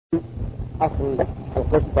أصل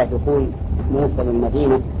القصة دخول موسى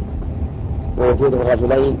للمدينة ووجود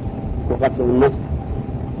الرجلين وقتل النفس،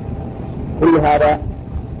 كل هذا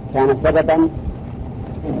كان سببا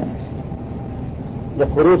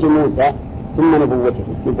لخروج موسى ثم نبوته.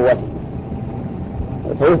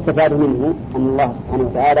 فيستفاد منه أن الله سبحانه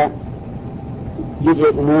وتعالى يجري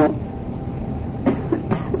الأمور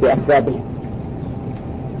بأسبابها،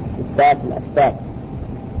 إثبات الأسباب.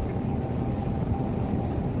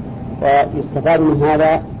 ويستفاد من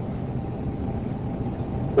هذا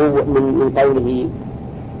من قوله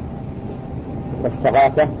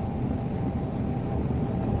واستغاثة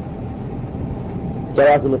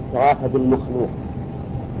جواز الاستغاثة بالمخلوق،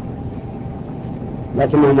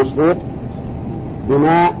 لكنه مشروط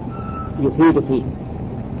بما يفيد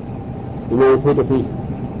فيه،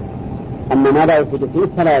 أما ما لا يفيد فيه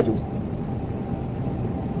فلا يجوز.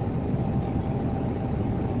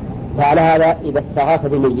 فعلى هذا إذا استغاث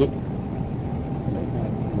بميت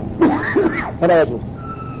فلا يجوز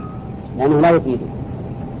لأنه لا يفيده،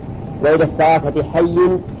 وإذا استغاث بحي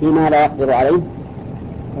فيما لا يقدر عليه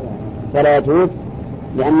فلا يجوز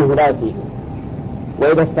لأنه لا يفيده،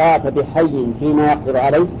 وإذا استغاث بحي فيما يقدر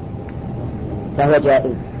عليه فهو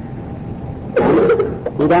جائز.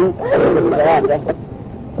 إذن الاستغاثة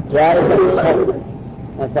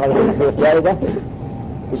جائزة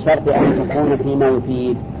بشرط أن تكون فيما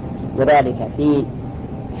يفيد، وذلك في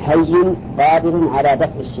حي قادر على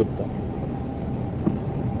دفع الشدة.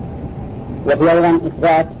 وفي أيضا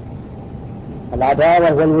إثبات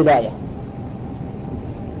العداوة والولاية،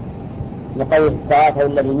 لقول استغاثه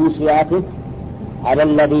الذي من شيعته على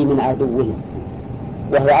الذي من عدوه،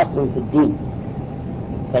 وهو أصل في الدين،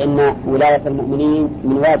 فإن ولاية المؤمنين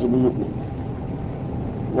من واجب المؤمن،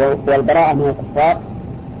 والبراءة من الكفار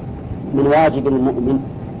من واجب المؤمن.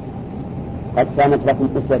 قد كانت لكم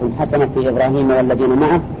أسوة حسنة في إبراهيم والذين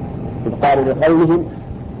معه إذ قالوا لقومهم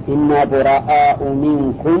إنا براء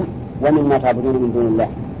منكم ومما تعبدون من دون الله.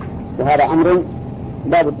 وهذا أمر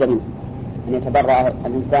لا بد منه، أن يتبرأ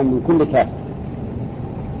الإنسان من كل كافر.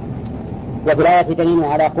 وفي الآية دليل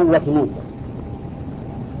على قوة موسى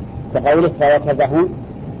كقوله فوكزه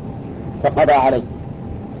فقضى عليه،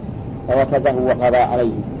 فوكزه وقضى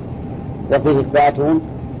عليه، وفيه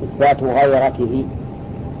إثبات غيرته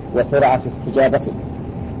وسرعة استجابته،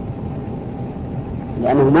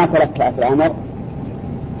 لأنه ما تلكأ في الأمر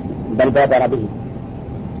بل بادر به.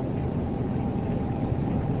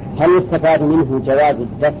 هل يستفاد منه جواز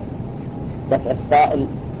دفع السائل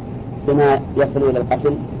بما يصل إلى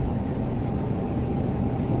القتل؟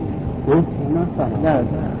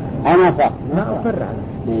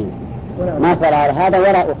 ما صار على هذا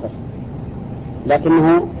ولا أخر،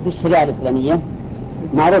 لكنه في الشريعة الإسلامية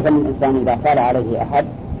معروف أن الإنسان إذا صار عليه أحد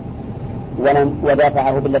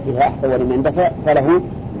ودافعه بالتي هي أحسن ولم يندفع فله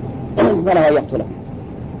أن يقتله.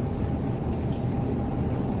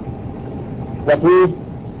 وفيه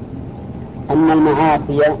أن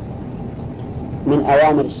المعاصي من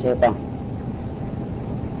أوامر الشيطان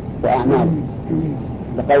وأعماله،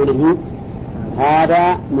 بقوله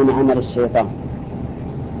هذا من عمل الشيطان.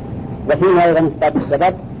 وفيه أيضا إثبات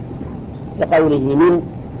السبب بقوله من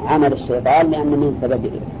عمل الشيطان، لأن من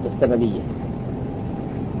السببية.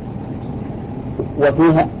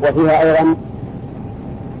 وفيها أيضا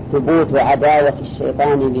ثبوت عداوة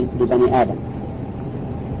الشيطان لبني آدم،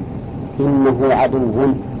 إنه عدو،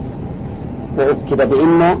 وأكد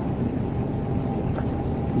بإن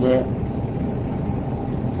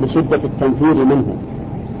لشدة التنفير منه،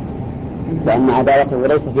 لأن عداوته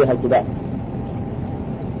ليس فيها التباس.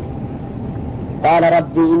 قال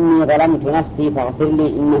ربي إني ظلمت نفسي فاغفر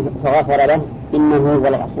لي فغفر له إنه هو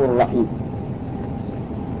الغفور الرحيم.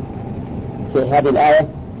 في هذه الآية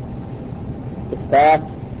إثبات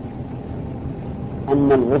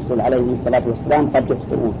أن الرسل عليهم الصلاة والسلام قد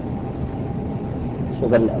يخطئون.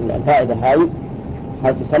 شوف الفائدة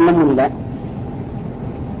هل تسلم ولا لا؟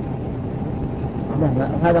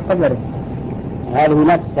 هذا قبل الرسالة، هذه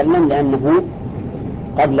لا تسلم لأنه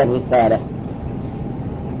قبل الرسالة،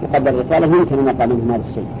 وقبل الرسالة يمكن أن يقع منه هذا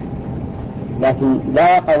الشيء، لكن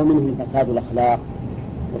لا يقع منه فساد الأخلاق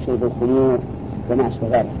وشرب الخمور وما أشبه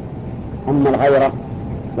ذلك. أما الغيرة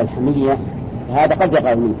والحمية فهذا قد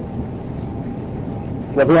يقع منه.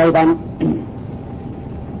 وفي أيضا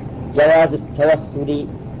جواز التوسل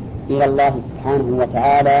إلى الله سبحانه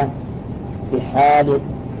وتعالى في حال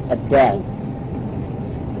الداعي.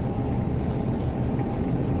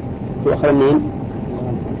 تؤخذ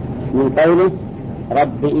من قوله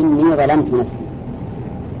رب إني ظلمت نفسي،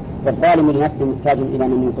 والظالم لنفسه محتاج إلى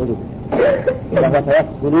من ينقذه، وهو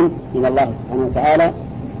توسل إلى الله سبحانه وتعالى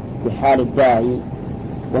بحال الداعي.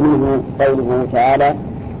 ومنه قوله تعالى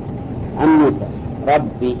عن موسى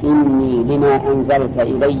رب إني لما أنزلت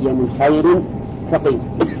إلي من خير فقير.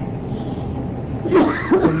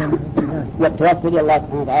 والتوسل إلى الله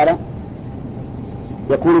سبحانه وتعالى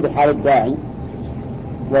يكون بحال الداعي،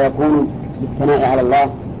 ويكون بالثناء على الله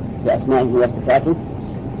بأسمائه وصفاته،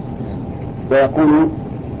 ويكون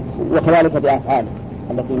وكذلك بأفعاله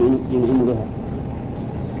التي ينعم بها.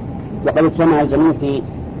 وقد اجتمع الجميع في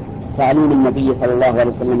تعليم النبي صلى الله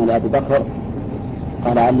عليه وسلم لأبي بكر،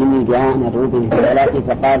 قال علمني دعاء أدعو به في صلاتي،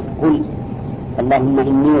 فقال قل اللهم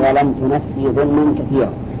إني ظلمت نفسي ظلما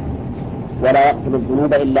كثيرا ولا يغفر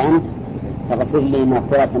الذنوب إلا أنت فاغفر لي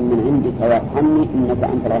مغفرة من عندك وارحمني إنك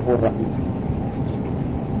أنت الغفور الرحيم.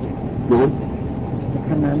 نعم.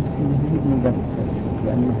 ذكرنا أمس من ذلك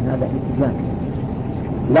لأن هذا التزام.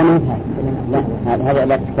 لا هذا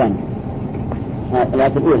الآية الثانية،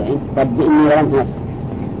 الآية الأولى رب إني ظلمت نفسي.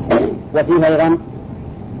 وفيها أيضا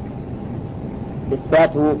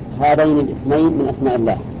إثبات هذين الاسمين من أسماء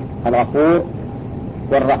الله الغفور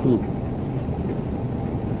والرحيم.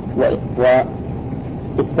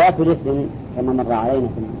 وإثبات الاسم كما مر علينا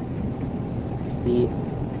في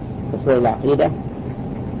أصول العقيدة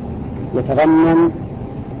يتضمن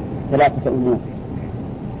ثلاثة أمور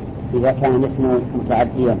إذا كان الاسم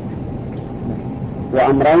متعديا،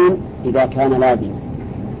 وأمرين إذا كان لازما.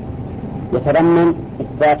 يتضمن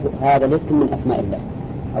إثبات هذا الاسم من أسماء الله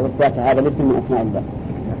أو إثبات هذا الاسم من أسماء الله،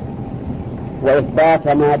 وإثبات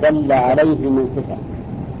ما دل عليه من صفة،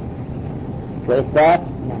 وإثبات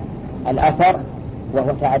الأثر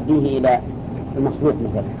وهو تعديه إلى المخلوق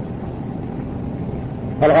مثلا.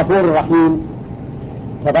 فالغفور الرحيم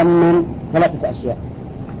تضمن ثلاثة أشياء: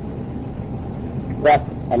 إثبات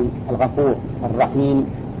الغفور الرحيم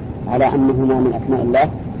على أنهما من أسماء الله،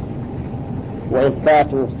 وإثبات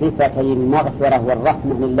صفتي المغفرة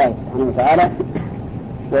والرحمة لله سبحانه وتعالى،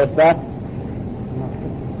 وإثبات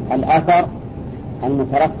الأثر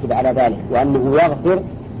المترتب على ذلك وأنه يغفر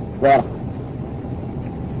ويرحم.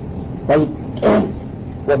 طيب،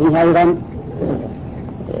 وفيها أيضا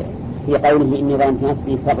في قوله إني ظلمت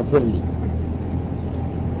نفسي فاغفر لي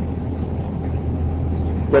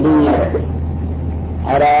دليل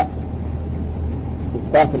على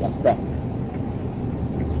إثبات الأسباب.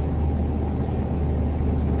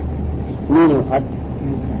 مين يؤخذ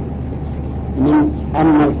من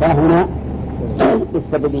أن الفاء هنا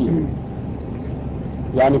السببية،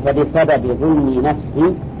 يعني فبسبب ظلمي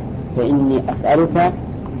نفسي فإني أسألك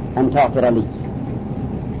أن تغفر لي.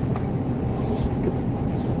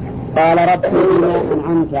 قال رب بما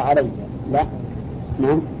أنعمت علي. لا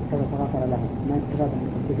نعم فغفر له ما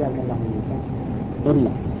استجاب الله إلا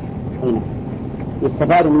هنا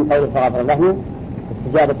يستفاد من قول فغفر له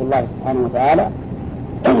استجابة الله سبحانه وتعالى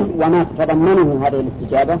وما تتضمنه هذه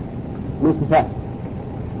الاستجابة من صفات،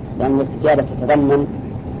 لأن الاستجابة تتضمن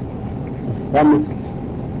السمع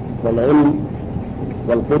والعلم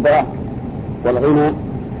والقدرة والغنى،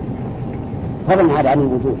 فضلا هذا عن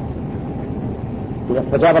الوجود. إذا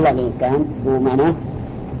استجاب الله للإنسان هو معناه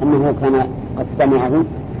أنه كان قد سمعه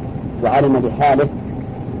وعلم بحاله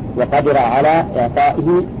وقدر على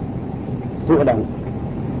إعطائه سؤله.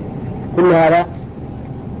 كل هذا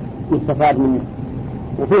يستفاد منه.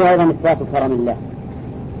 وفيها أيضا إثبات كرم الله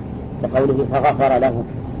كقوله فغفر له،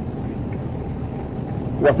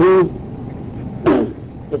 وفيه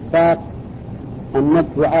إثبات أن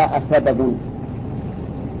الدعاء سبب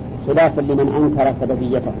خلافا لمن أنكر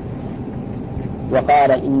سببيته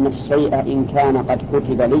وقال إن الشيء إن كان قد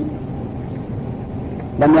كتب لي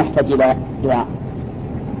لم يحتاج إلى دعاء،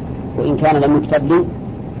 وإن كان لم يكتب لي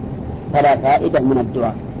فلا فائدة من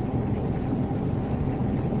الدعاء.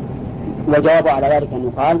 وجواب على ذلك أن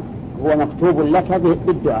يقال هو مكتوب لك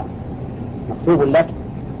بالدعاء، مكتوب لك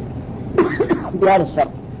بهذا الشرط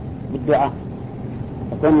بالدعاء.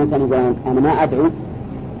 يكون الإنسان يقول أنا ما أدعو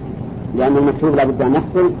لأن المكتوب لا بد أن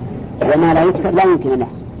يحصل وما لا يكتب لا يمكن أن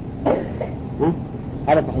يحصل.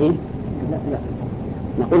 هذا صحيح؟ لا.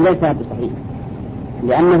 نقول ليس هذا صحيح،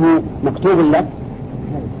 لأنه مكتوب لك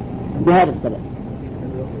بهذا السبب.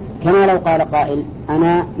 كما لو قال قائل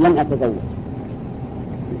أنا لن أتزوج،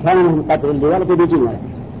 إن كان لهم قدر لي ولد بيجي ولد،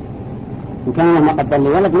 إن كان لهم قدر لي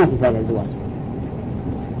ولد ما في فائدة الزواج.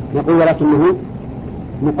 نقول ولكنه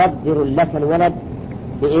مقدر لك الولد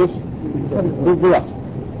بإيش؟ بالزواج.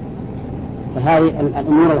 فهذه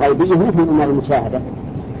الأمور الغيبية مثل الأمور المشاهدة،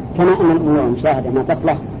 كما أن الأمور المشاهدة ما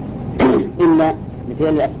تصلح إلا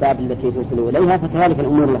لفعل الأسباب التي توصل إليها، فكذلك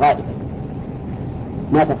الأمور الغائبة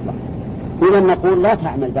ما تصلح. إذا نقول لا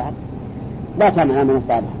تعمل بعد، لا تعمل عملا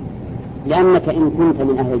صالحا، لأنك إن كنت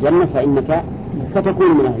من أهل الجنة فإنك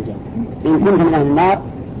ستكون من أهل الجنة، إن كنت من أهل النار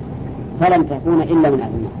فلن تكون إلا من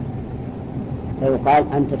أهل النار. فيقال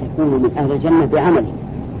أنت تكون من أهل الجنة بعمله.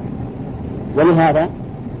 ولهذا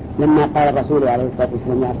لما قال الرسول عليه الصلاة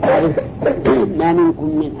والسلام لأصحابه ما منكم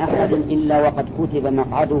من أحد إلا وقد كتب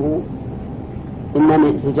مقعده إما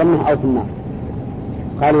في الجنة أو في النار،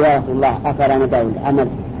 قالوا يا رسول الله أفلا ندع العمل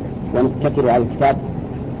ونتكل على الكتاب؟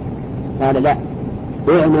 قال لا،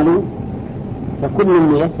 اعملوا فكل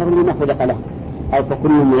ميسر لما خلق له، أو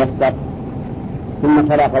فكل ميسر. ثم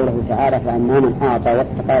تلا قوله تعالى فأما من أعطى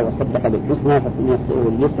واتقى وصدق بالحسنى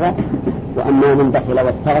فسنيسره لليسرى وأما من بخل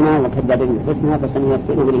واستغنى وكذب بالحسنى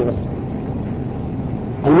فسنيسره للعسرى.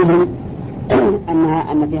 المهم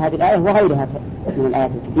أن في هذه الآية وغيرها من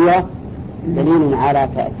الآيات الكثيرة دليل على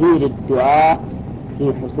تأثير الدعاء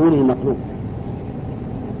في حصول المطلوب.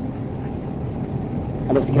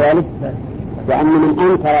 أليس كذلك؟ وأن من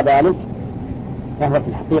أنكر ذلك فهو في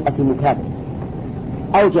الحقيقة مكابر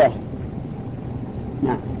أو جاهل.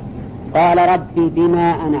 نعم. قال ربي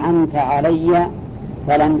بما أنعمت علي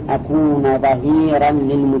فلن أكون ظهيرا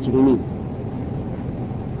للمجرمين.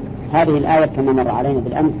 هذه الآية كما مر علينا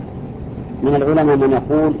بالأمس من العلماء من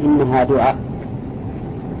يقول إنها دعاء،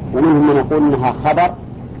 ومنهم من يقول إنها خبر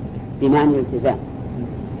بمعنى الالتزام.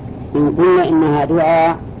 إن قلنا إنها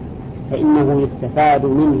دعاء فإنه يستفاد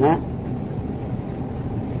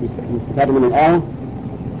من الآية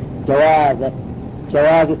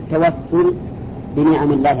جواز التوسل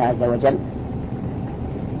بنعم الله عز وجل،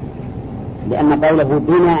 لأن قوله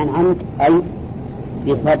بما أنعمت أي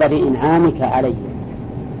بسبب إنعامك علي.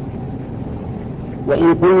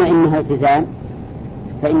 وإن قلنا إنها التزام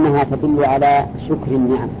فإنها تدل على شكر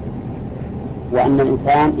النعم، وأن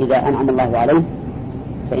الإنسان إذا أنعم الله عليه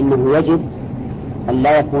فإنه يجب أن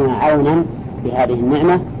لا يكون عونا بهذه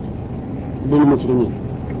النعمة للمجرمين.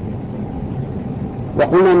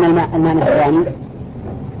 وقلنا أن المعنى الثاني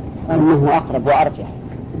أنه أقرب وأرجح،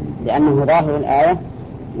 لأنه ظاهر الآية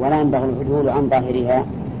ولا ينبغي العدول عن ظاهرها.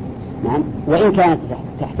 نعم. وإن كانت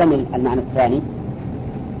تحتمل المعنى الثاني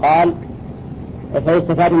قال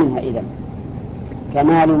فيستفاد منها إذن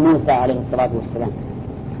كمال موسى عليه الصلاة والسلام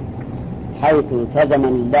حيث التزم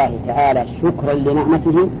لله تعالى شكرا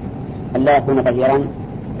لنعمته أن لا يكون ظهيرا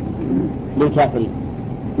للكافرين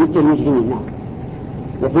مثل المجرمين. نعم.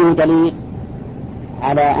 وفيه دليل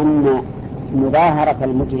على أن مظاهرة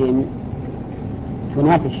المجرم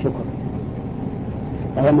تنافي الشكر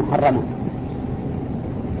فهي محرمة.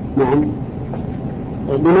 نعم.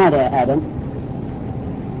 لماذا يا آدم؟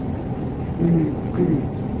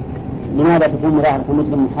 لماذا تكون مظاهرة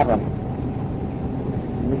المجرم محرمة؟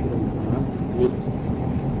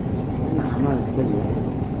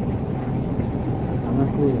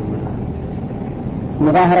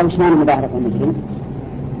 مظاهرة وش معنى مظاهرة المجرم؟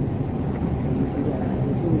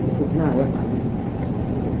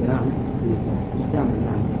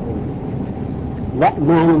 لا،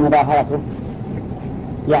 معنى مظاهرته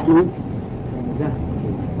يعني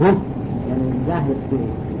ها؟ يعني ظاهر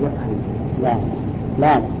يفعل. لا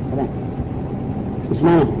لا لا لا. ايش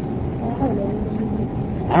معنى؟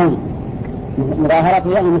 عون.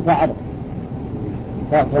 مظاهرته يعني مساعدة،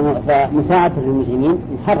 فمساعدة المجرمين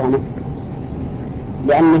محرمة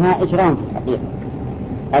لأنها إجرام في الحقيقة.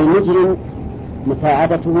 المجرم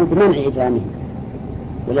مساعدته بمنع إجرامه،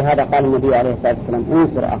 ولهذا قال النبي عليه الصلاة والسلام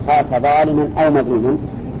انصر أخاك ظالما أو مظلوما.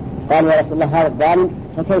 قال يا رسول الله هذا الظالم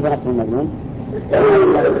فكيف نصر المظلوم؟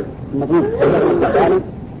 المظلوم الظالم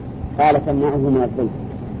قال تمنعه من الظلم،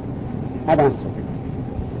 هذا نصر.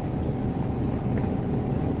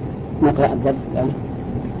 نقرأ الدرس الآن.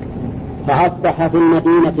 فأصبح في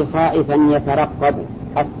المدينة خائفا يترقب.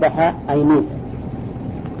 أصبح أي موسى،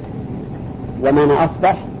 ومن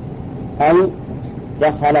أصبح أي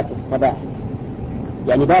دخلت الصباح،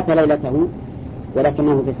 يعني بات ليلته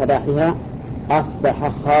ولكنه في صباحها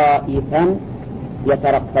أصبح خائفا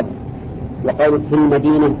يترقب. وقول في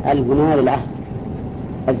المدينة هنا للعهد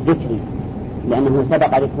الذكري لأنه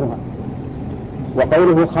سبق ذكرها.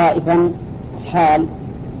 وقوله خائفا حال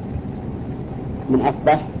من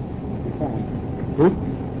أصبح،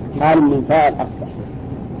 حال من فاعل أصبح.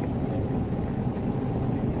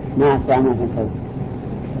 ما أسمعنا في الصوت.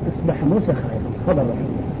 أصبح موسى خائفا خبر.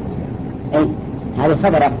 أي هذا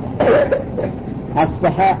خبر أصبح.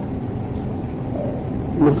 أصبح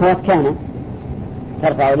من خوات كان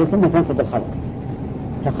ترفع الاسم وتنصب الخبر،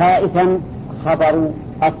 فخائفا خبر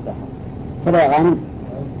أصبح فلا غانم.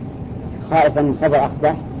 خائفا خبر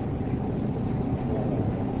أصبح.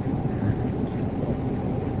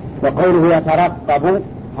 وقوله يترقب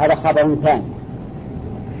هذا خبر ثاني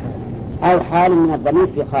أو حال من الضمير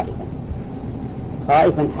في خائفا.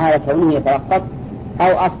 خائفا حال كونه يترقب،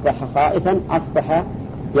 أو أصبح خائفا أصبح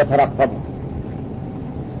يترقب.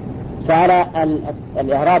 وعلى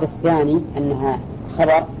الإعراب الثاني أنها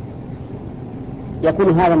خبر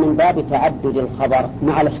يكون هذا من باب تعدد الخبر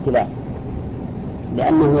مع الاختلاف،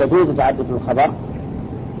 لأنه يجوز تعدد الخبر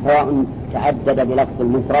سواء تعدد بلفظ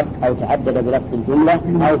المفرد أو تعدد بلفظ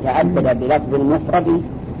الجملة أو تعدد بلفظ المفرد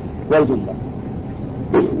والجملة.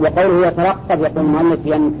 وقوله يترقب يقول المؤلف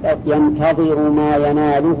ينتظر ما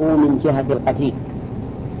يناله من جهة القتيل.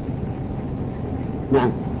 نعم،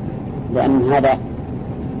 لأن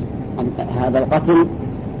هذا القتل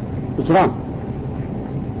إجرام.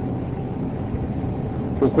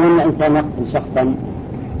 يكون الإنسان يقتل شخصا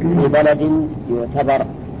في بلد يعتبر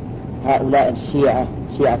هؤلاء الشيعة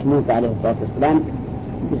شيعة موسى عليه الصلاة والسلام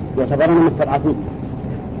يعتبرون مستضعفين،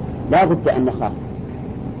 لا بد أن نخاف،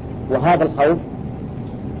 وهذا الخوف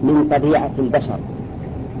من طبيعة البشر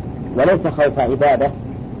وليس خوف عبادة.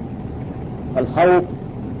 الخوف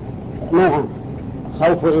نوعان: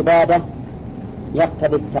 خوف عبادة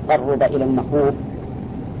يقتضي التقرب إلى المخوف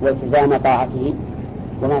والتزام طاعته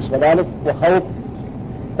وما أشبه ذلك، وخوف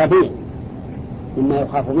طبيعي مما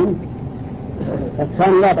يخاف منه،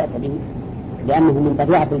 فالثاني لا بأس به لأنه من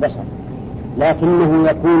طبيعة البشر، لكنه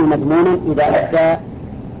يكون مذموما إذا أدى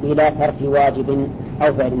إلى ترك واجب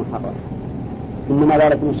أو فعل محرم. إنما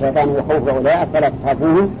ذلك من الشيطان وخوف أولئك فلا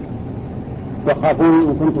تخافوه وخافوني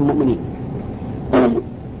إن كنتم مؤمنين.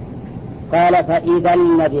 قال فإذا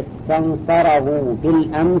الذي استنصره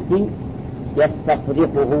بالأمس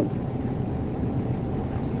يستصرخه.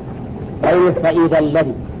 قوله فإذا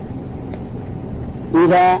الذي،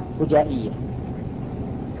 إذا فجائية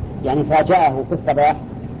يعني فاجأه في الصباح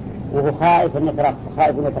وهو خائف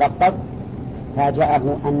يترقب، فاجأه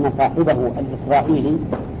أن صاحبه الإسرائيلي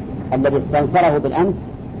الذي استنصره بالأمس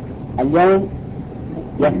اليوم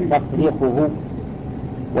يستصرخه.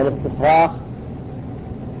 والاستصراخ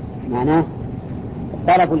معناه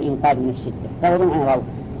طلب الإنقاذ من الشدة، طلب عن الروح،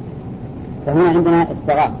 فهنا عندنا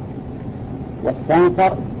استغاث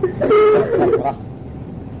واستنصر واستسرخ.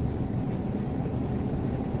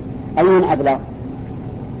 أي من أبلغ؟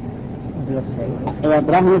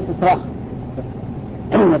 إبراهيم الاستصراخ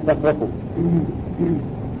يستصرخه.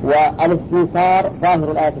 والاستنصار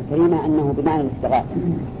ظاهر الآية الكريمة أنه بمعنى الاستغاثة،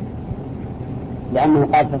 لأنه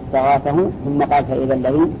قال فاستغاثه ثم قال فإذا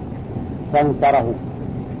الذي استنصره،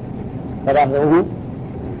 فظاهره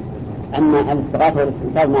أن الاستغاثة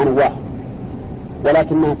والاستنصار معنى واحد،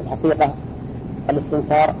 ولكنها في الحقيقة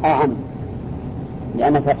الاستنصار أعم،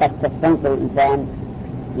 لأنك قد تستنصر الإنسان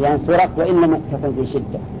لينصرك وإن لم تكن في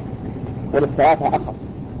شدة، والاستغاثة أخف،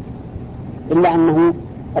 إلا أنه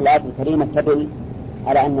الآية الكريمة تدل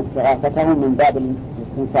على أن استغاثته من باب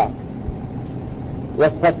الاستنصار.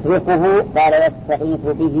 يستصرخه قال يستغيث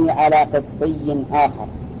به على قبطي آخر.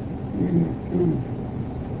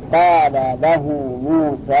 قال له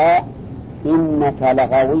موسى إنك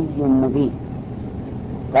لغوي مبين.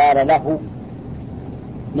 قال له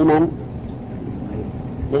لمن؟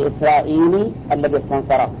 لإسرائيل الذي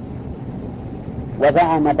استنصره.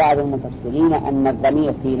 وزعم بعض المفسرين أن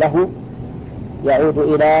الضمير في له يعود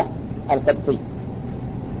إلى القبطي،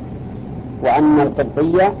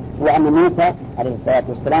 وأن موسى عليه الصلاة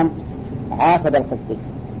والسلام عاتب القبطي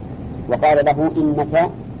وقال له إنك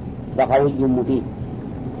لغوي مبين،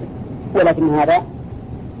 ولكن هذا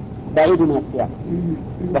بعيد من السياق،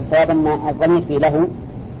 والصواب أن الضمير في له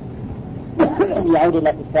يعود إلى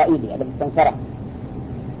الإسرائيلي الذي استنصره.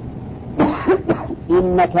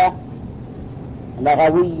 إنك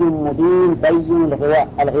لغوي مبين بين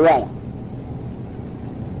الغواية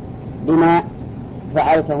بما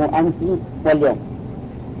فعلته أمس واليوم.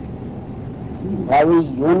 غوي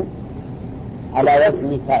على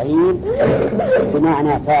وزن فعيل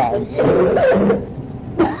بمعنى فاعل،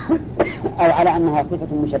 أو على أنها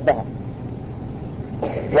صفة مشبهة.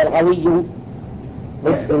 والغوي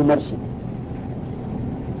ضد المرشد،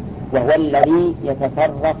 وهو الذي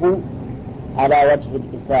يتصرف على وجه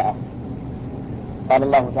الإساءة. قال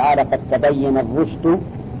الله تعالى قد تبين الرشد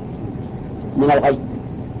من الغي،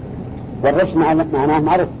 والرشد معناه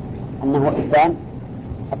معروف أنه إنسان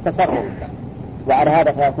التصرف، وعلى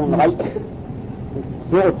هذا فيكون الغي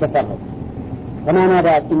سوء التصرف. فمعنى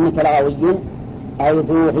ذلك إنك لغوي أي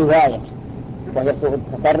ذو غواية وهي سوء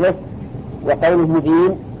التصرف، وقوله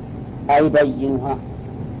مبين أي بينها.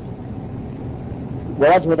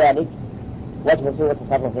 ووجه ذلك وجه سوء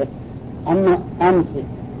التصرف أن أمس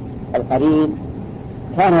القريب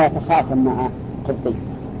كان يتخاصم مع قبطي،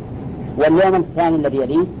 واليوم الثاني الذي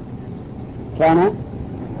يليه كان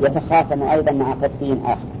يتخاصم أيضا مع قبطي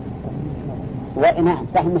آخر، ونعم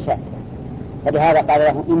صح مشاكل. فلهذا قال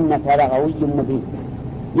له إنك لغوي مبين.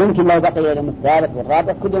 يمكن لو بقي اليوم الثالث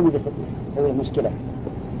والرابع كل يوم يسوي مشكلة،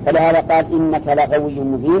 فلهذا قال إنك لغوي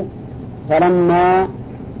مبين فلما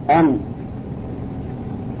أن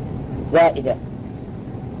زائدة.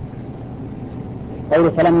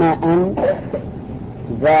 قول فلما أن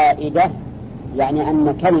زائدة يعني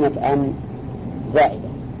أن كلمة أن زائدة،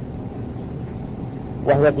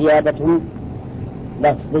 وهي زيادة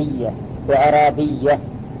لفظية إعرابية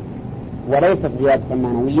وليست زيادة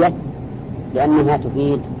معنوية، لأنها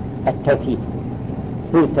تفيد التوكيد.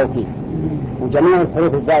 وجميع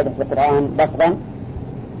الحروف الزائدة في القرآن لفظا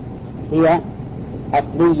هي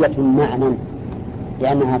أصلية معنى،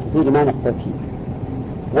 لأنها تفيد معنى التوكيد.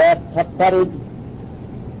 وتضطرد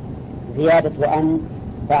زيادة أن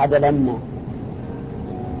بعد لما،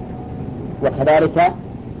 وكذلك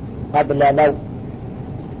قبل لو.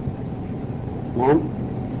 نعم،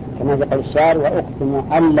 كما يقول الشاعر: وأقسم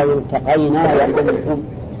أن لو التقينا لكنتم،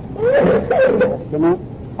 أقسم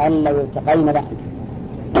أن لو التقينا لكنتم.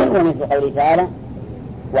 ومثل قوله تعالى: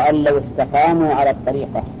 وأن لو استقاموا على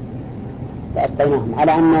الطريقة لأسقيناهم،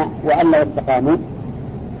 على أن وأن لو استقاموا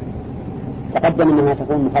تقدم أنها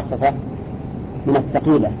تكون مخففة من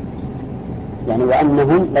الثقيلة، يعني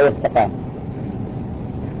وأنهم لو استقاموا.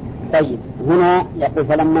 طيب، هنا يقول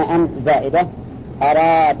فلما أن زائدة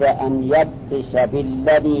أراد أن يبطش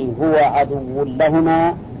بالذي هو عدو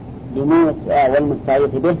لهما لموسى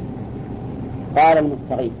والمستغيث به. قال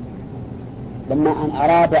المستغيث لما أن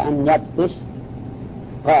أراد أن يبطش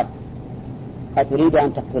قال: أتريد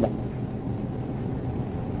أن تقتله؟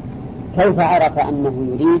 كيف عرف أنه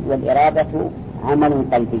يريد والإرادة عمل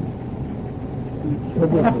قلبي؟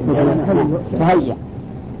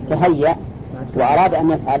 تهيأ وأراد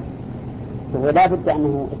أن يفعل، وهو لا بد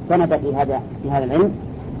أنه استند في هذا العلم،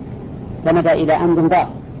 استند إلى أمر ظاهر،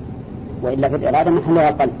 وإلا في الإرادة محلها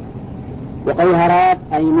القلب. وقال أراد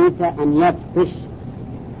أي موسى أن يبطش.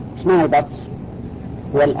 إيش معنى البطش؟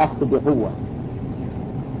 هو الأخذ بقوة.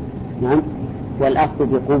 نعم، والأخذ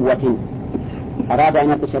بقوة. أراد أن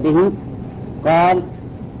يبطش به. قال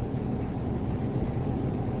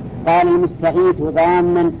المستغيث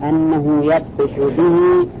ظانا أنه يبطش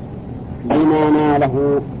به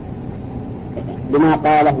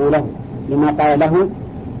لما قال له: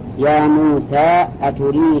 يا موسى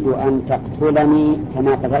أتريد أن تقتلني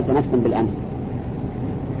كما قتلت نفسا بالأمس.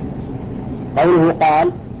 قوله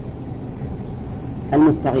قال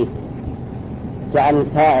المستغيث جعل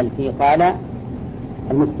الفاعل في قال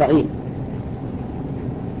المستغيث،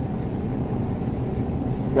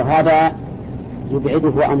 وهذا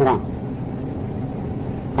يبعده أمران: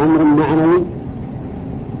 أمر معنوي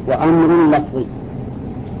وأمر لفظي.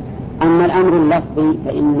 أما الأمر اللفظي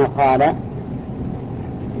فإن قال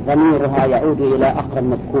ضميرها يعود إلى أقرب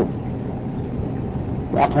مذكور،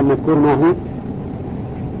 وأقرب مذكور ما هو؟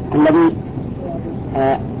 الذي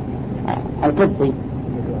القبطي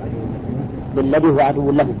بالذي هو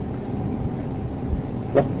عدو له.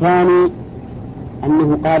 والثاني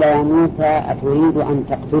أنه قال: يا موسى أتريد أن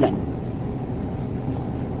تقتلني.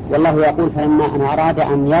 والله يقول: فلما أن أراد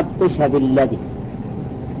أن يبطش بالذي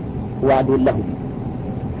هو عدو له.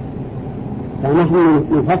 فنحن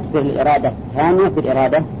نفسر الإرادة الثانية في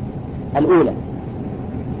الإرادة الأولى،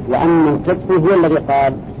 وأن القبطي هو الذي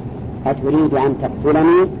قال: أتريد أن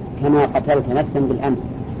تقتلني كما قتلت نفسا بالأمس.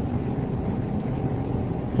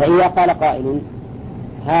 فإذا قال قائل: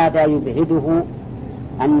 هذا يبعده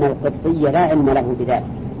أن القبطي لا علم له بذلك،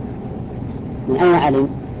 من أين علم؟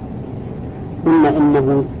 ثم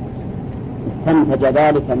إنه استنتج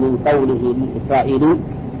ذلك من قوله للإسرائيلي: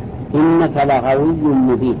 إنك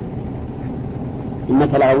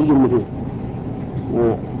لغوي مبين.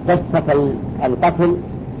 وقصة القتل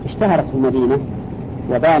اشتهرت في المدينة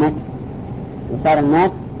وبانت، وصار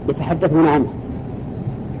الناس يتحدثون عنها.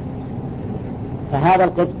 فهذا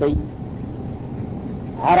القبطي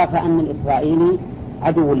عرف أن الإسرائيلي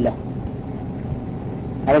عدو له،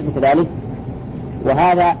 أليس كذلك؟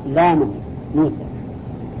 وهذا لامه موسى،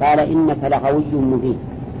 قال: إنك لغوي مبين.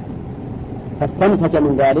 فاستنتج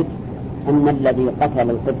من ذلك أن الذي قتل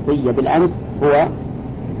القبطي بالأمس هو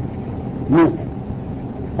موسى،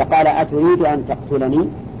 فقال: أتريد أن تقتلني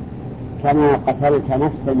كما قتلت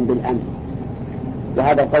نفسا بالأمس.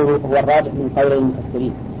 وهذا القول هو الراجح من قول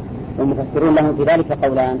المفسرين، والمفسرون لهم في ذلك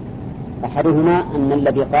قولان: أحدهما أن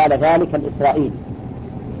الذي قال ذلك الإسرائيلي،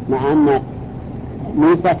 مع أن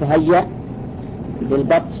موسى تهيأ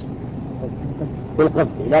بالبطش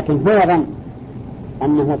بالقبطي، لكن هو ظن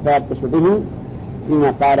أنه سيبطش به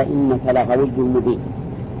فيما قال: إنك لغوي مبين.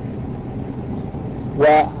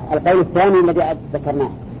 والقول الثاني الذي ذكرناه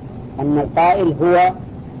أن القائل هو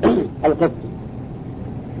القبطي،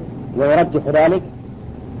 ويرجح ذلك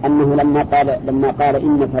أنه لما قال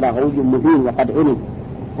إنك لغوي مبين، وقد علم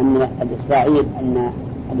أن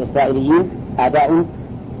الإسرائيليين أعداء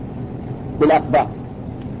بالأخبار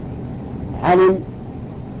علم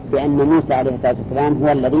بأن موسى عليه الصلاة والسلام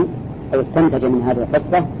هو الذي أو استنتج من هذه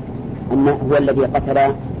القصة أنه هو الذي قتل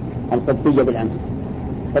القبطي بالأمس،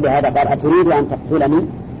 فلهذا قال أتريد أن تقتلني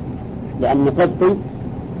لأن قبطي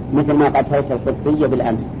مثل ما قتلت القبطي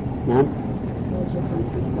بالأمس. نعم.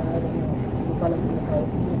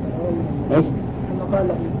 إيش؟ قال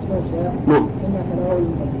موسى نعم. إنك لغوي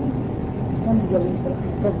مبين استنتج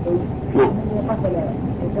القبطي الذي قتل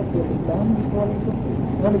القبطي بالأمس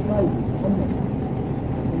هو الإسرائيلي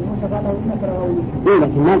موسى قال له إنك لغوي. إيه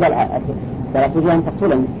لكن ما قال أتريد أن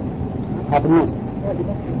تقتلني هذا موسى.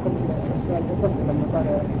 لما قال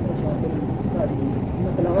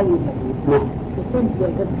إنك لغوي مبين. نعم. استنتج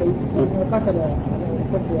القبطي الذي قتل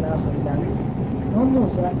القبطي الآخر بالأمس هم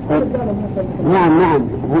موسى. نعم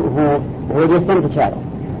هو يستنتج هذا،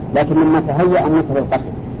 لكن لما تهيأ موسى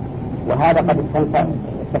بالقتل وهذا قد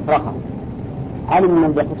استصرخه علم من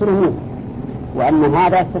الذي يقتله موسى وأن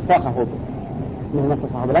هذا استصرخه مثل ما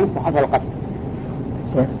استصرخه بالأمس فحصل القتل.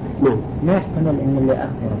 نعم. ما يحتمل أن اللي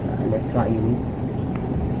أخبر الإسرائيلي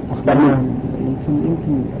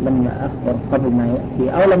يمكن لما أخبر قبل ما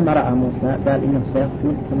يأتي أو لما رأى موسى قال إنه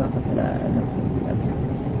سيقتل كما قتل نفسه بالأمس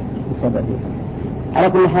بسببه. على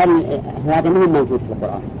كل حال هذا مهم موجود في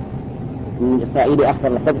القرآن من الإسرائيلي أخبر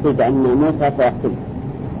القبطي بأن موسى سيقتله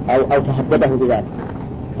أو تهدده بذلك،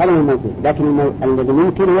 هذا هو موجود، لكن الذي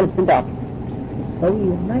ممكن هو الاستنباط.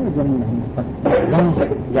 ما يلزم منه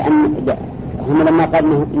القتل. لأن هم لما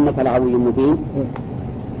قالوا إنك لغوي مبين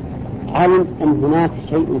علم أن هناك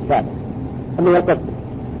شيء سابق اللي هو القتل،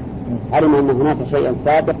 علم أن هناك شيئا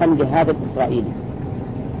سابقا لهذا الإسرائيلي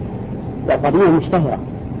وقضية مشتهرة،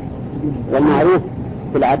 والمعروف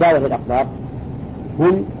في العداوة للأقباط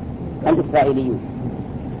هم الإسرائيليون،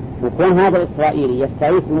 وكون هذا الإسرائيلي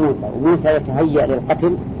يستعيث موسى وموسى يتهيأ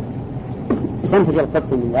للقتل استنتج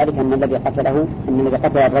القبطي من ذلك أن الذي قتل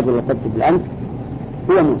الرجل القبطي بالأمس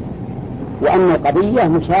هو موسى، وأن القضية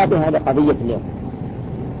مشابهة لقضية اليوم.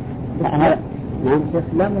 نعم.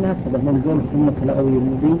 لا مناسبة من قول إنك لغوي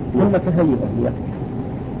مبين ثم تهيئه له،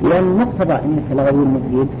 لأن مقتضى إنك لغوي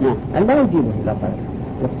مبين أن لا يجيبه إلى طلب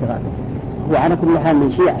واستغاثة. هو على كل حال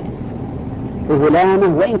من شيعته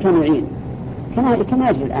وهلامه وإن كان يعين كما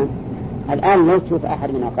يجري الآن لو تشوف أحد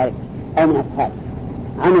من أقاربه أو من أصحابه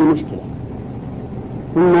عمل مشكلة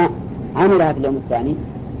ثم عملها في اليوم الثاني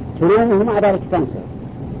تلومه مع ذلك تنصر،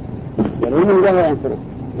 يلومه وهو ينصره،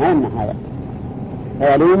 ما يمنع هذا،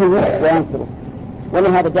 فيلومه وينصره.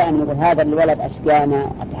 ولهذا دائما يقول هذا الولد أشقانا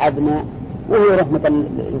أتعبنا، وهو رحمة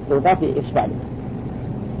للسلطات يشفع له،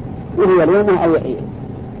 وهو يلومه أو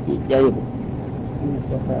يعيبه.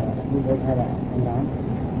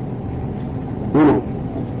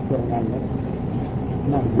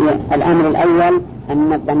 الأمر الأول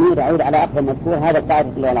أن الضمير يعود على أقرب مذكور، هذا القاعدة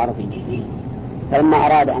في اللغة العربية. فلما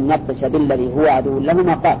أراد أن يبطش بالذي هو عدو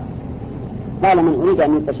لهما قال من أريد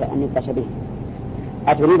أن يبطش به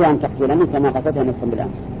أتريد أن تقتلني كما قتلتها نفسا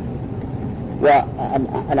بالأمس.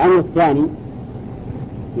 والأمر الثاني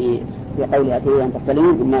في قوله أتريد أن تقتلني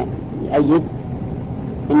إما يؤيد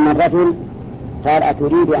إن الرجل قال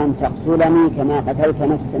أتريد أن تقتلني كما قتلت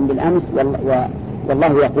نفسا بالأمس،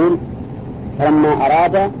 والله يقول فلما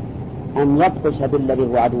أراد أن يبطش بالذي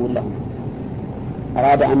هو عدو لهم،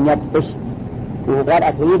 أراد أن يبطش وقال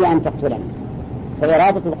أتريد أن تقتلني،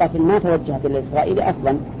 فإرادة القتل ما توجهت إلى إسرائيل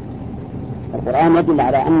أصلا. القرآن يدل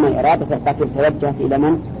على أن إرادة القتل توجهت إلى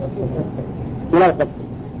من؟ إلى القتل.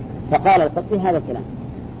 فقال القتل هذا الكلام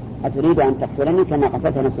أتريد أن تقتلني كما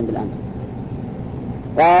قتلت نفسا بالأمس.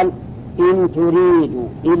 قال إن تريد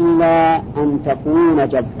إلا أن تكون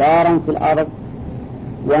جبارا في الأرض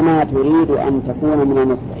وما تريد أن تكون من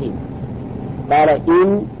المصلحين. قال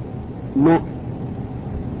إن ما،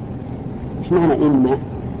 إيش معنى إن ما؟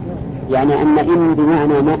 يعني أن إن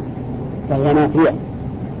بمعنى ما فهي نافية.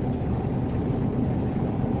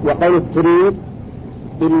 وقول تريد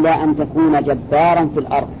إلا أن تكون جبارا في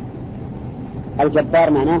الأرض،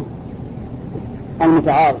 الجبار معناه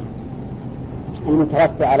المتعاظم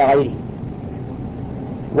المتوسع على غيره،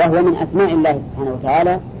 وهو من أسماء الله سبحانه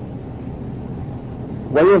وتعالى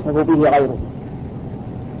ويوصف به غيره،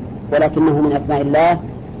 ولكنه من أسماء الله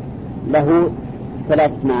له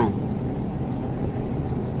 3 معاني.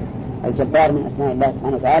 الجبار من أسماء الله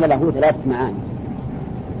سبحانه وتعالى له 3 معاني،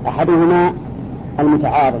 أحدهما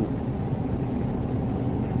المتعاظم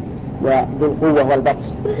وذو القوة والبطش،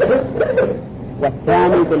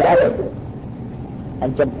 والثاني بالعكس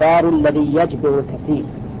الجبار الذي يجبر الكثير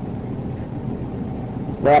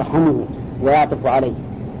ويرحمه ويعطف عليه.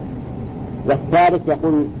 والثالث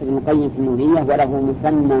يقول ابن القيم في النونية وله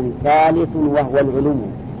مسمى ثالث وهو العلو،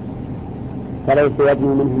 فليس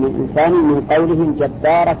يدنو منه من إنسان من قولهم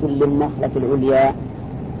جبارة للنخلة العليا،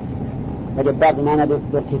 فجبار بمعنى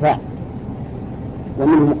بارتفاع،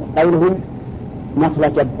 ومنهم قولهم نخلة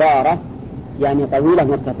جبارة يعني طويلة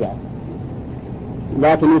مرتفعة.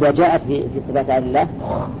 لكن إذا جاءت في صفات الله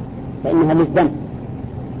فإنها للذم،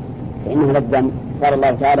 قال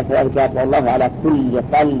الله تعالى كذلك يطبع الله على كل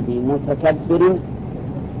قلب متكبر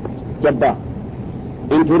جبار.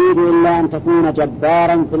 إن تريد إلا أن تكون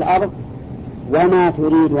جبارا في الأرض وما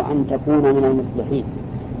تريد أن تكون من المصلحين.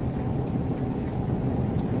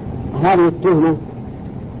 هذه التهمة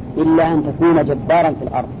إلا أن تكون جبارا في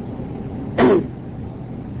الأرض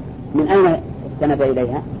من أين استند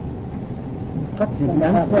إليها؟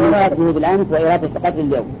 من قتله بالأمس وإرادة قتل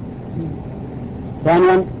اليوم.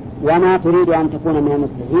 ثانيا وما تريد أن تكون من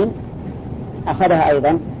المصلحين أخذها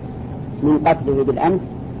أيضا من قتله بالأمس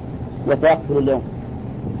وسيقتل اليوم.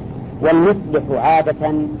 والمصلح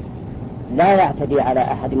عادة لا يعتدي على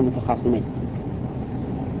أحد من المتخاصمين،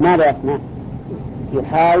 ماذا يصنع؟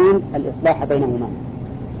 يحاول الإصلاح بينهما،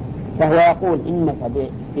 فهو يقول إنك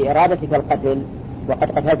بإرادتك القتل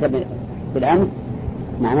وقد قتلت بالأمس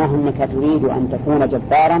معناه أنك تريد أن تكون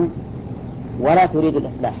جبارا ولا تريد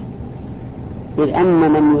الإصلاح، إذ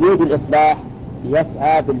أن من يريد الإصلاح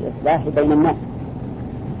يسعى بالإصلاح بين الناس،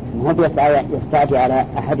 وهو يستعجي على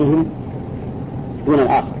أحدهم دون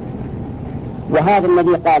الآخر. وهذا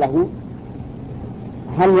الذي قاله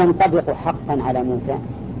هل ينطبق حقا على موسى؟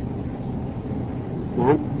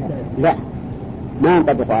 نعم؟ لا، ما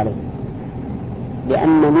ينطبق عليه،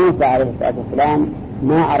 لأن موسى عليه الصلاة والسلام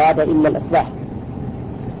ما أراد إلا الإصلاح،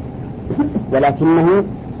 ولكنه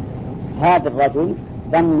هذا الرجل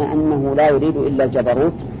ظن أنه لا يريد إلا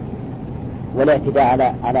الجبروت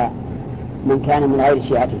والاعتداء على من كان من غير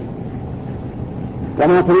شيعته.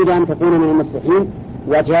 وما تريد أن تكون من المصلحين.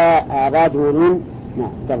 وجاء رجل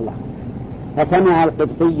الله فسمع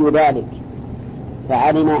القبطي ذلك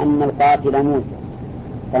فعلم أن القاتل موسى،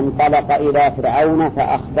 فانطلق إلى فرعون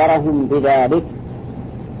فأخبرهم بذلك،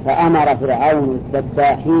 فأمر فرعون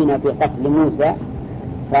الذباحين بقتل موسى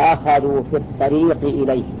فأخذوا في الطريق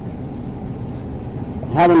إليه.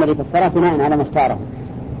 هذا الذي فسره بناء على ما اختاره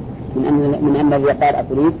من أن الذي قال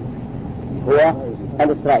أتريد هو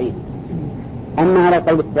الإسرائيلي. أما على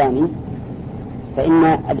القول الثاني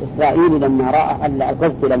فإن الإسرائيلي لما رأى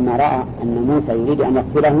القبطي لما رأى أن موسى يريد أن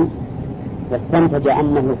يقتله واستنتج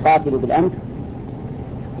أنه القاتل بالأمس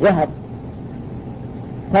ذهب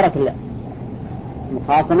ترك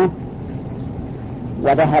المخاصمة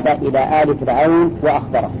وذهب إلى آل فرعون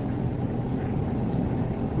وأخبره،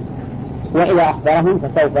 وإذا أخبرهم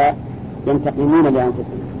فسوف ينتقمون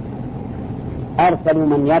لأنفسهم. أرسلوا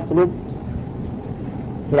من يطلب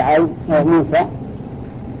فرعون موسى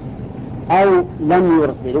أو لم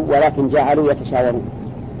يرسلوا ولكن جعلوا يتشاورون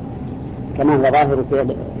كما هو ظاهر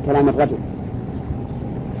في كلام الرجل.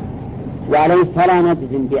 وعليه فلا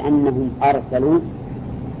نجزم بأنهم أرسلوا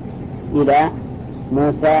إلى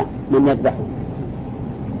موسى من يذبحه،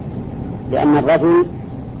 لأن الرجل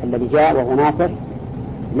الذي جاء وهو ناصر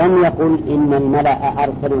لم يقل إن الملأ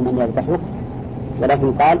أرسلوا من يذبحه،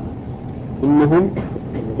 ولكن قال إنهم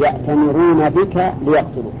يأتمرون بك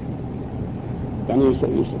ليقتلوا، يعني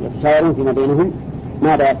يتشاورون فيما بينهم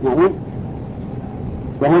ماذا يصنعون.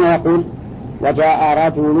 وهنا يقول وجاء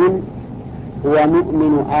رجل هو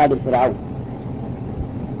مؤمن آل فرعون،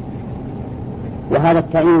 وهذا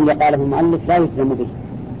التعيين اللي قاله المؤلف لا يلزم به،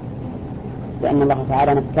 لأن الله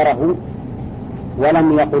تعالى نكره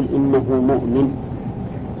ولم يقل إنه مؤمن،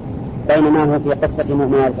 بينما هو في قصة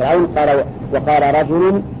مؤمن آل فرعون وقال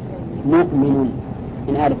رجل مؤمن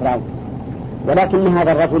من آل فرعون، ولكن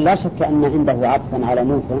هذا الرجل لا شك أن عنده عطفا على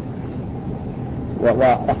موسى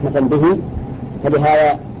ورحمة به،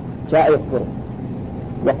 فلهذا جاء يخبره.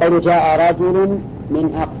 وقال جاء رجل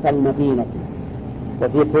من أقصى المدينة،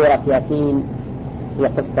 وفي سورة ياسين في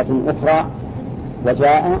قصة أخرى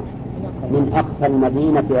وجاء من أقصى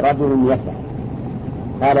المدينة رجل يسعى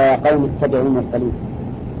قال يا قوم اتبعوا المرسلين.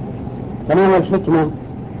 فما هو الحكمة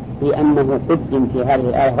في أنه قدم في هذه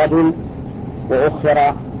الآية رجل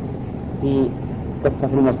وأخر في قصة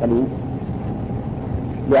المرسلين؟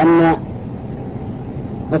 لأن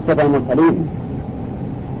قصة المرسلين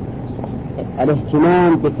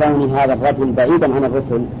الاهتمام بكون هذا الرجل بعيدا عن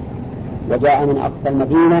الرسل وجاء من أقصى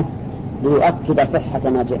المدينة ليؤكد صحة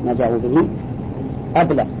ما جاءوا به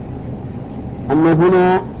أبلغ. أما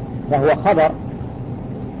هنا فهو خبر،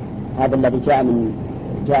 هذا الذي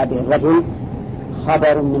جاء به الرجل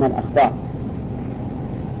خبر من الأخبار،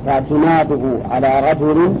 فاعتماده على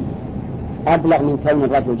رجل أبلغ من كون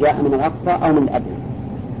الرجل جاء من الأقصى أو من الأدنى،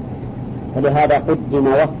 فلهذا قدم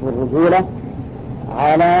وصف الرجولة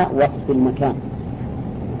على وصف المكان،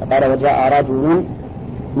 فقال وجاء رجل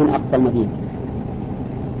من أقصى المدينة.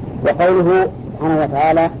 وقوله سبحانه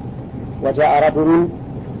وتعالى وجاء رجل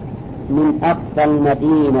من أقصى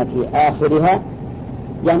المدينة آخرها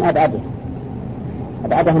يعني أبعدها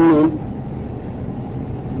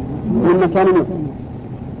من مكان موسى.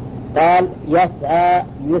 قال يسعى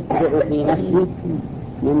يسرع في مشيه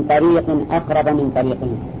من طريق أقرب من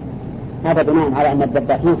طريقهم، هذا بناء على أن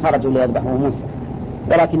الذباحين خرجوا ليذبحوا موسى،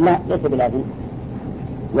 ولكن لا ليس بلازم.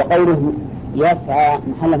 وقوله يسعى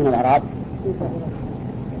محل من الإعراب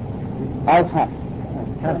أو حال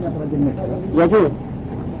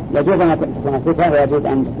يجوز أن تكون صفة ويجوز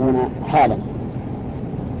أن تكون حالا.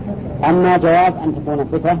 أما جواز أن تكون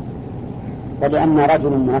صفة فلأن رجل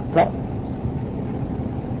منكر،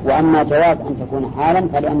 وأما جواز أن تكون حالا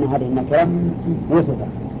فلأن هذه النكرة وصفة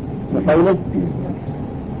بقوله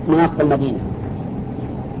من أقصى المدينة.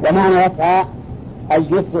 ومعنى يسعى أن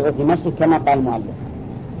يسرع في مشي كما قال المؤلف.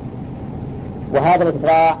 وهذا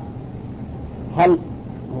الإسراع هل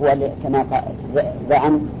هو كما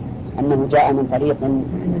زعم أنه جاء من طريق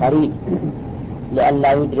قريب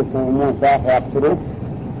لئلا يدركوا موسى فيقتلوه،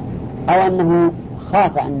 أو أنه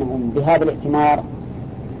خاف أنهم بهذا الائتمار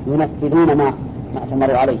ينفذون ما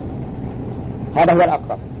اعتمروا عليه؟ هذا هو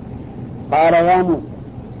الأقرب. قال يا موسى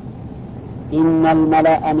إن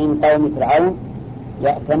الملأ من قوم فرعون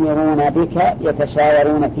يأتمرون بك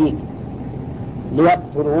يتشاورون فيك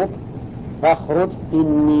ليقتلوك فاخرج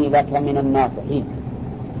إني لك من الناصحين.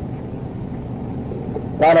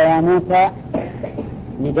 قال يا موسى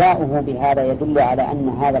نداؤه بهذا يدل على أن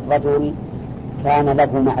هذا الرجل كان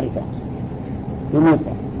له معرفة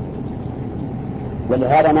بموسى،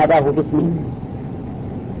 ولهذا ناداه باسمه.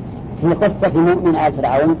 في قصة مؤمن آل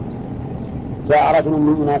فرعون جاء رجل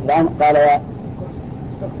من آل فرعون قال يا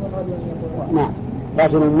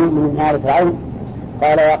رجل من آل فرعون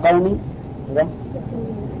قال يا قومي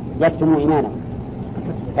يكتموا إيمانهم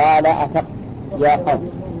قال يا قوم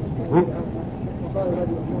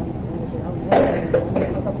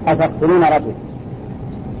أتقتلون رجل،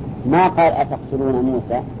 ما قال أتقتلون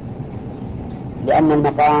موسى، لأن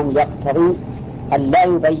المقام يقتضي أن لا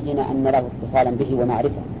يبين أن له اتصالا به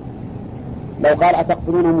ومعرفة. لو قال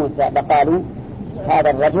أتقتلون موسى لقالوا هذا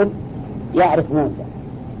الرجل يعرف موسى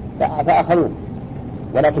فأخذوه،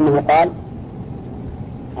 ولكنه قال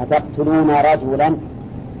أتقتلون رجلا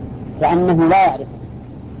كأنه لا يعرفه،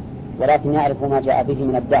 ولكن يعرف ما جاء به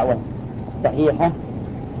من الدعوة الصحيحة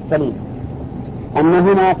السليمة. أما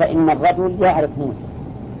هنا فإن الرجل يعرف موسى،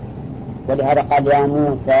 ولهذا قال يا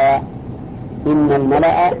موسى إن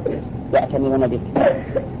الملأ يأتمرون بك،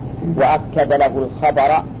 وأكد له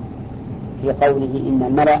الخبر في قوله إن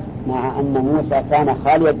الملأ مع أن موسى كان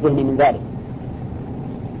خالي الذهن من ذلك،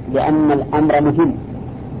 لأن الأمر مهم.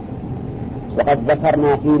 وقد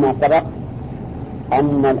ذكرنا فيما سبق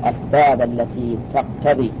أن الأسباب التي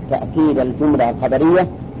تقتضي تأكيد الجملة الخبرية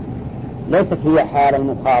ليست هي حال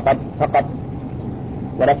المخاطب فقط،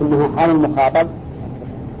 ولكنها حال المخاطب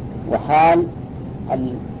وحال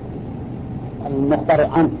المخبر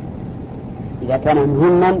عنه. إذا كان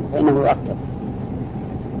مهما فإنه يؤكد.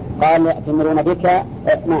 قال يأتمرون بك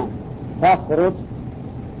فاخرج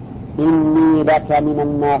إني لك من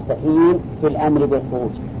الناصحين في الأمر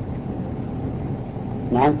بالخروج.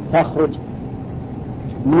 تخرج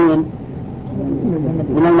من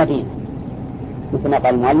المدينة مثل ما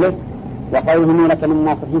قال المؤلف، وقوله لك من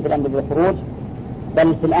الناصحين في الأمر بالخروج،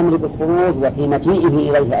 بل في الأمر بالخروج وفي مجيئه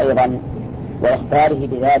إليه أيضا وإخباره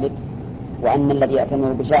بذلك، وأن الذي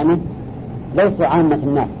يأتمر بشأنه ليس عامة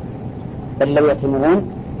الناس، بل الذي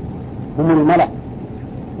يأتمرون هم الملأ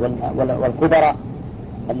والكبراء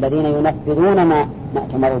الذين ينفذون ما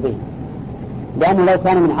اعتمروا به، لأنه لو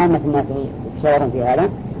كان من عامة الناس يتشاورون في هذا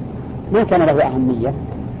ما كان له أهمية،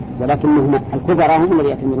 ولكنهم الكبراء هم الذين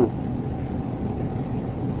يأتمرون.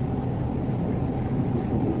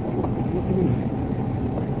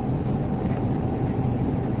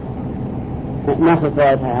 ناخذ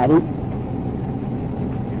روايتها هذه.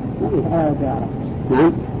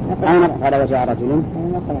 نعم أين قال وجاء رجل؟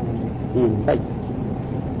 طيب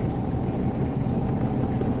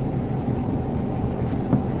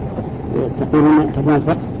تقولون تكون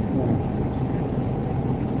الفقه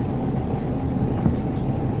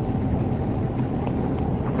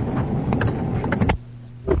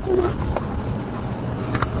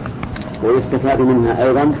ويستفاد منها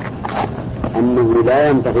أيضا أنه لا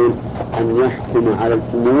ينبغي أن يحكم على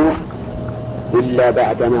الأمور إلا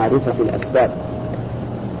بعد معرفة الأسباب.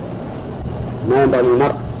 ما ينبغي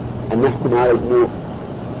المرء أن يحكم على الأمور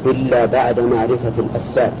إلا بعد معرفة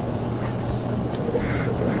الأسباب.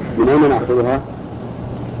 من أين نأخذها؟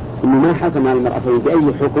 إنه ما حكم على المرأتين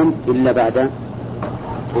بأي حكم إلا بعد أن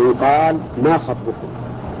قال ما خطبكم،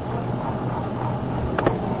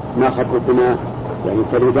 ما خطبكما، يعني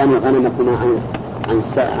تريدان غنمكما عن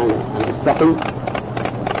السقي،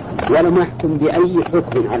 ولم يحكم بأي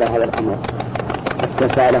حكم على هذا الأمر حتى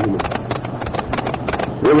سألهما.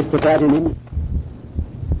 والاستفادة منه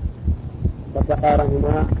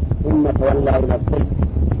فسقارهما ثم تولى إلى الظل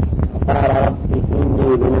فقال ربي إني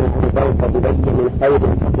لما أنزلت إلي من خير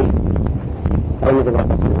فقير. أين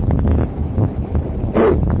تبرقتنا؟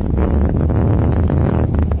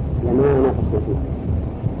 لما نقص فيه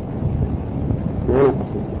ما نقص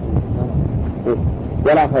فيه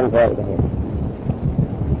ولا خير فوائده.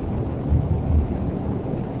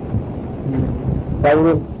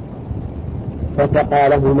 قوله فسقى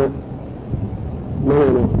لهما ما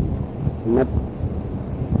معنى النبي؟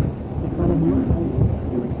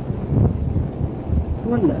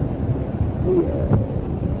 ولا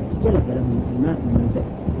جلب لهم الماء من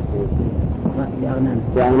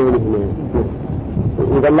بأغنامهما،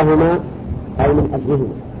 إذا لهما أي من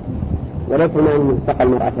أجلهما، وليس معنى من سقى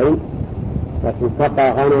المرأتين، لكن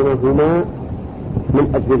سقى غنمهما من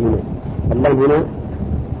أجلهما. اللام هنا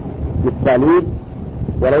للتعليل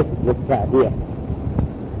وليس للتعبير.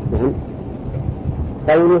 نعم.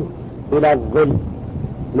 قوله إلى الظل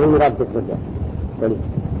ما يراد بالظل؟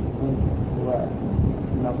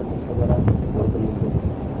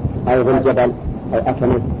 أو ظل جبل أو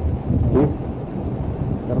أكمل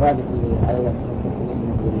الراجح على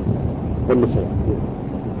كل شيء.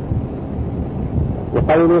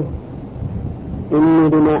 وقوله إني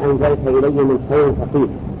لما أنزلت إلي من خير فقير،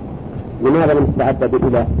 لماذا لم تتعبد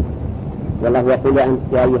بالإله؟ والله يقول يا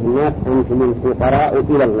أيها الناس أنتم الفقراء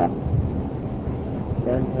إلى الله.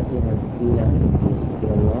 لأن هذه الوسيلة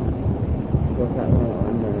إلى الله وكأنه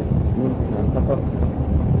أن منتهى الفقر،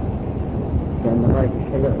 لأن غاية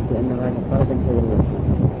الشيء لأن غاية الطلب هي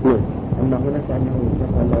الوسيلة. أما هنا كأنه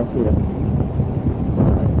يقال الوسيلة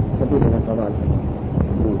سبيل إلى قضاء الفقر.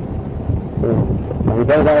 يعني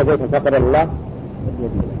فإذا أتيت فقر الله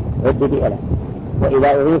عد بإله، وإذا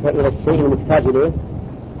أضيف إلى الشيء المحتاج إليه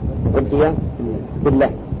عد بالله.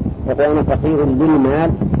 يقول فقير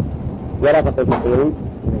للمال ولا فقير فقير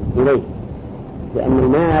إليه، لأن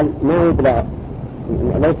المال ما يبلغ،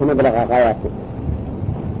 ليس مبلغ غايات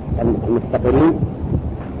المفتقرين،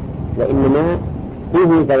 وإنما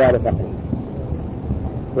فيه زوال فقير،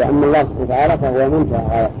 وأما الله سبحانه وتعالى فهو منتهى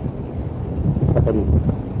غاية المفتقرين.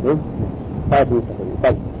 غاية المفتقرين.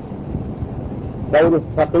 طيب قول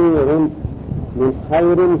فقير من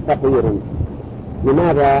خير فقير،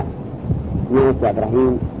 لماذا نؤتي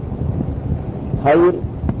إبراهيم خير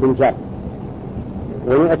من جار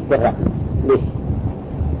ونؤتي بالرحمة؟ ليش؟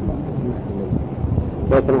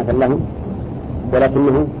 ليس نعت لهم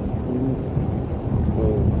ولكنه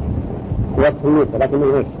وصف النوت،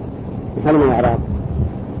 ولكنه ايش؟ محل من الإعراب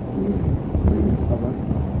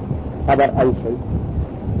خبر أي شيء،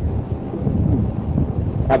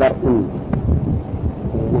 خبر إن.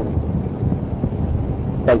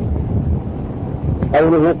 طيب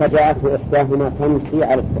قوله فجاءته إحداهما تمشي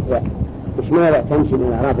على استحياء، إيش ماذا تمشي من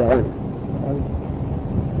الإعراب يا غانم؟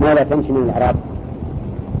 ماذا تمشي من الإعراب؟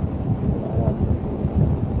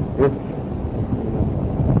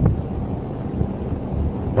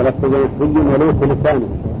 ولست جنسي وليس لسانه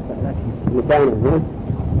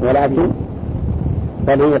ولكن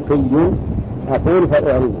طليقي أقول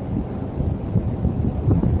فأعلم.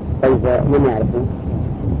 طيب من يعرفه؟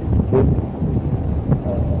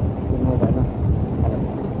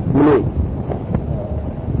 منين؟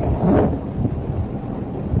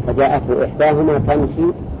 فجاءته إحداهما تمشي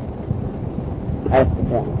على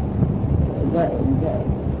استحياء،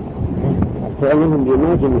 فعلهم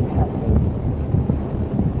بموجب من الحال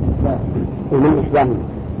ومن إحداهما.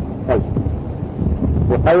 طيب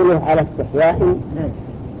وقوله على استحياء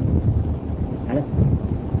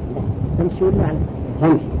تمشي ولا على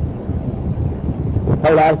تمشي،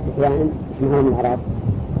 وقول على استحياء اسمها من الأعراب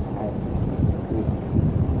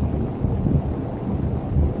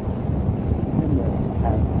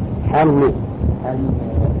حال من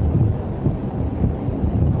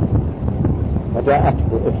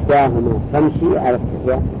فجاءته إحداهما تمشي على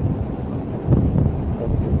استحياء.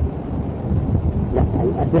 لا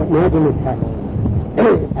ما يجب الحال،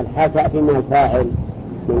 الحال تأتي من الفاعل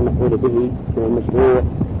من المفعول به من المشروع،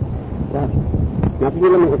 ما تجي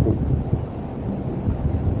من الاسم.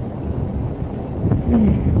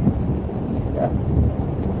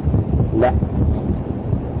 لا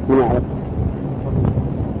من يعرف؟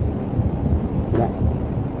 لا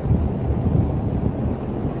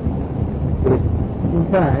من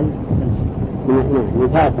فاعل من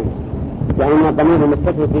فاعل لأن الضمير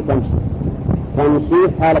المتصل في تمشي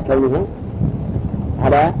حال كونها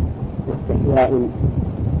على استحياء.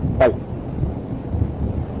 طيب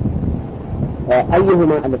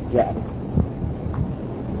أيهما التي جاءت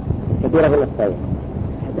كبيرة ولا صغيرة؟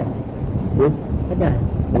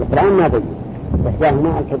 القرآن ما بين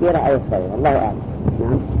إحداهما الكبيرة أو الصغيرة، الله أعلم.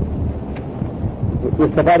 نعم.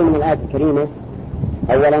 يستفاد من الآية الكريمة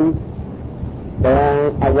أولا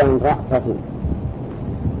رأفة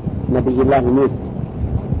نبي الله موسى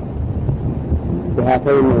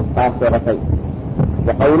بهاتين القاصرتين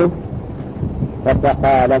وقوله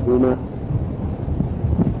فسقى لهما.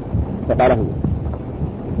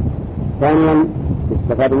 ثانيا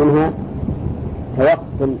يستفاد منها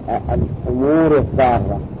توقي الأمور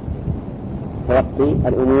الضارة